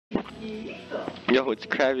Yo, it's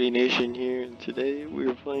Krabby Nation here, and today we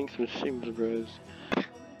are playing some Sims Bros.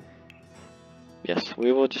 Yes,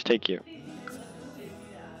 we will just take you.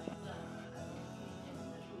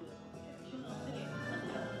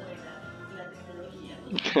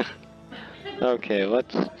 Okay,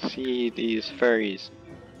 let's see these furries.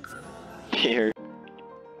 Here.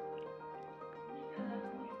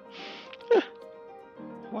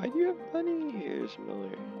 Why do you have bunny ears,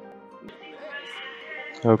 Miller?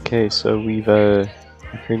 Okay, so we've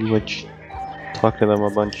pretty much talked to them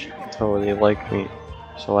a bunch until they like me,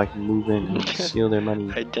 so I can move in and steal their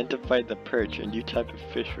money. Identify the perch, and you type a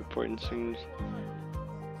fish report and soon.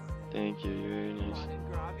 Thank you, you're very nice.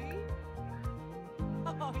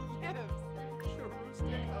 Oh, yes!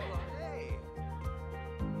 Hey!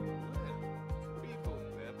 People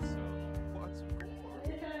so what's more?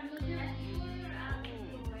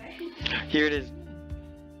 Here it is.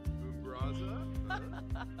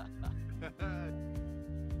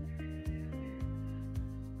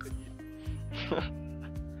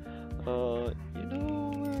 You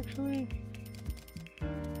know, actually.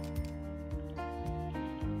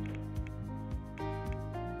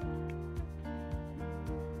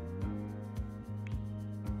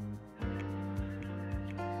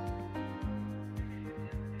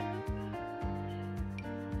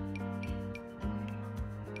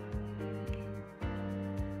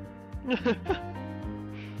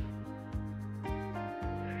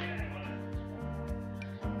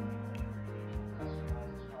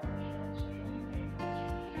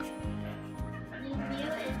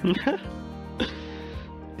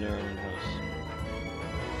 Their own house.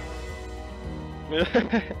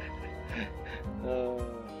 Oh,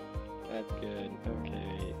 that's good.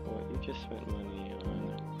 Okay, what you just spent money on?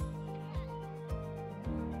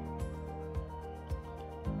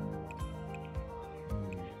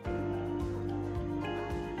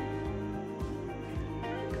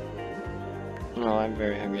 Oh, I'm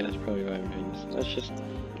very hungry. That's probably why I'm doing this. Let's just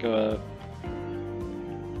go up.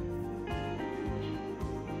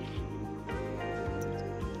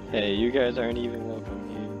 Hey, you guys aren't even welcome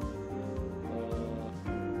here.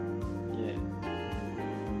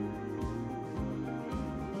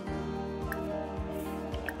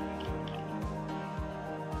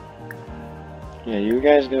 Yeah, you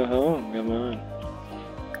guys go home. Come on.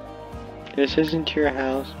 This isn't your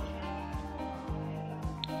house.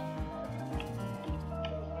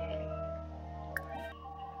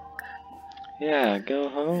 Yeah, go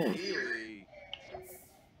home.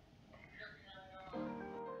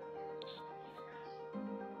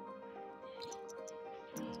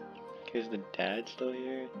 Is the dad still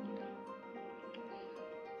here?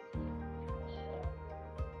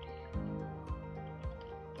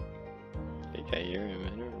 I think I hear him, I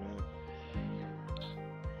don't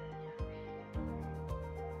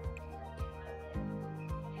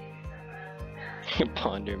know.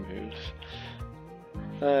 Ponder moves.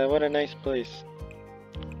 What a nice place.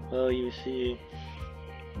 Well, you see,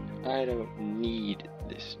 I don't need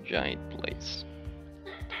this giant place.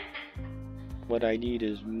 What I need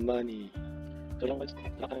is money. So don't waste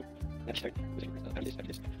time.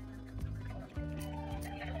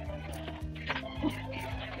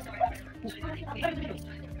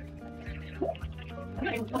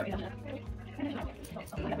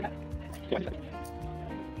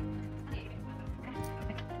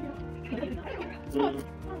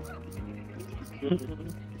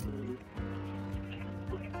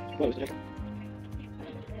 What was it?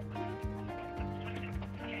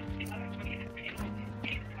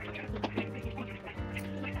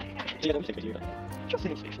 Yeah, let me take a video. Just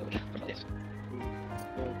in case. Yes.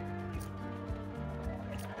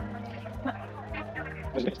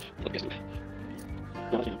 What's this? Look at this.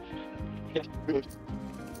 Yes. Good.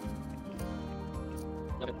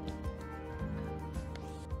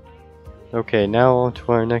 Okay, now on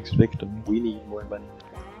to our next victim. We need more money.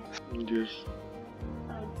 Just.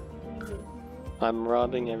 I'm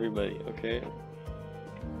robbing everybody, okay?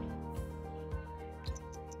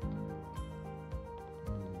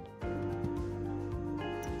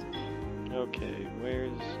 Okay,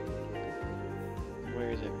 where's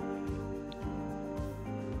everybody?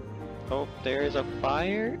 Oh, there's a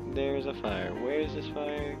fire? There's a fire. Where's this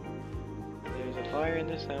fire? There's a fire in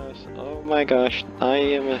this house. Oh my gosh, I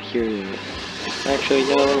am a hero. Actually,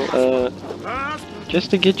 no, just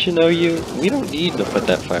to get you know you, we don't need to put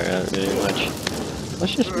that fire out very much.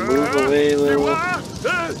 Let's just move away a little.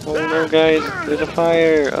 Oh no guys, there's a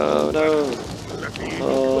fire! Oh no!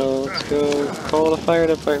 Oh, let's go call the fire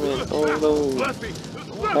department. Oh no!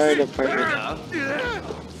 Fire department.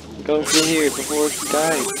 Go through here before it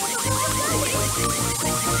dies.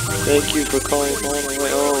 Thank you for calling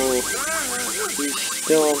 911. Oh.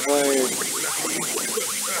 still on fire.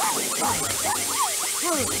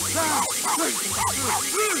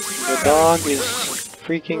 The dog is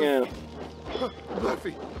freaking out.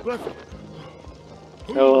 Leffy, Leffy.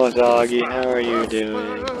 Oh, doggy, how are you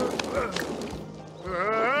doing?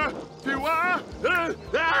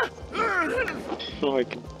 Oh, I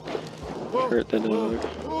can hurt the dog.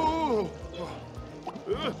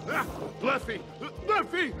 Leffy,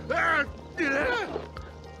 Leffy.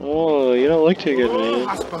 Oh, you don't look too good, man.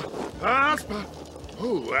 Aspa, Aspa.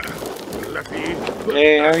 Oh, Leffy.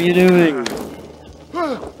 Hey, how are you doing?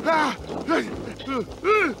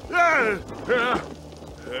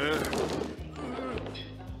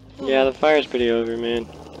 Yeah, the fire's pretty over, man.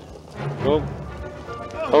 Oh.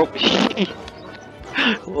 Oh.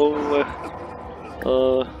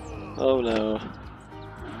 Oh no.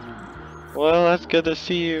 Well, that's good to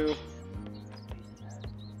see you.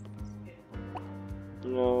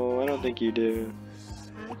 No, I don't think you do.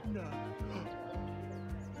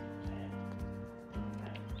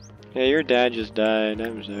 Yeah, your dad just died.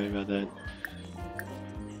 I'm sorry about that.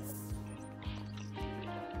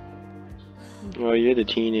 Well, you're the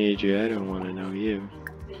teenager. I don't want to know you.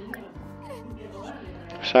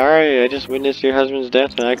 Sorry, I just witnessed your husband's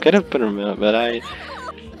death and I could have put him out, but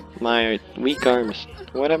my weak arms.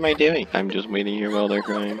 What am I doing? I'm just waiting here while they're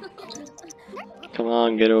crying. Come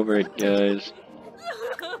on, get over it, guys.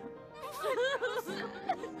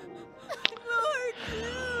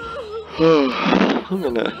 I'm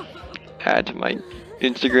gonna add to my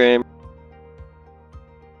Instagram.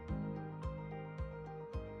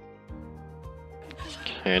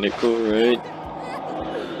 Kinda cool, right?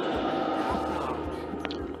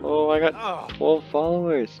 Oh, I got 12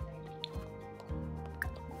 followers.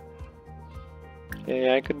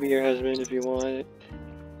 Hey, I could be your husband if you want it.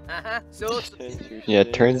 Yeah,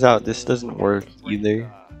 it turns out this doesn't work either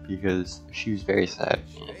because she was very sad.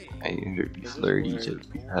 I introduced Flirty to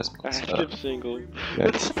be her husband. Active single.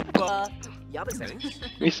 That's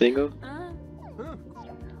You single?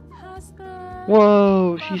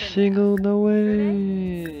 Whoa, she's single? No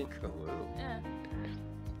way.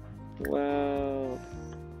 Wow.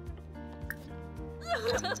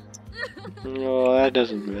 Oh, that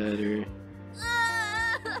doesn't matter.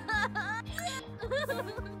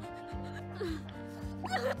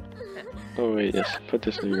 Oh wait, yes, put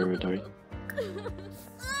this in your inventory.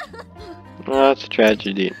 Oh, that's a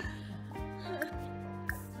tragedy.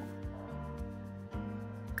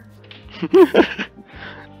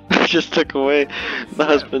 I just took away the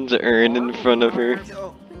husband's urn in front of her.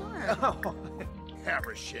 Have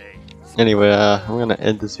a shame. Anyway, I'm gonna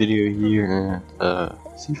end this video here and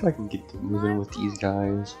see if I can get to moving with these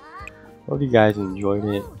guys. Hope you guys enjoyed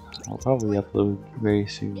it. I'll probably upload very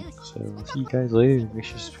soon. So, see you guys later. Make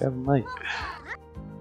sure to subscribe and like.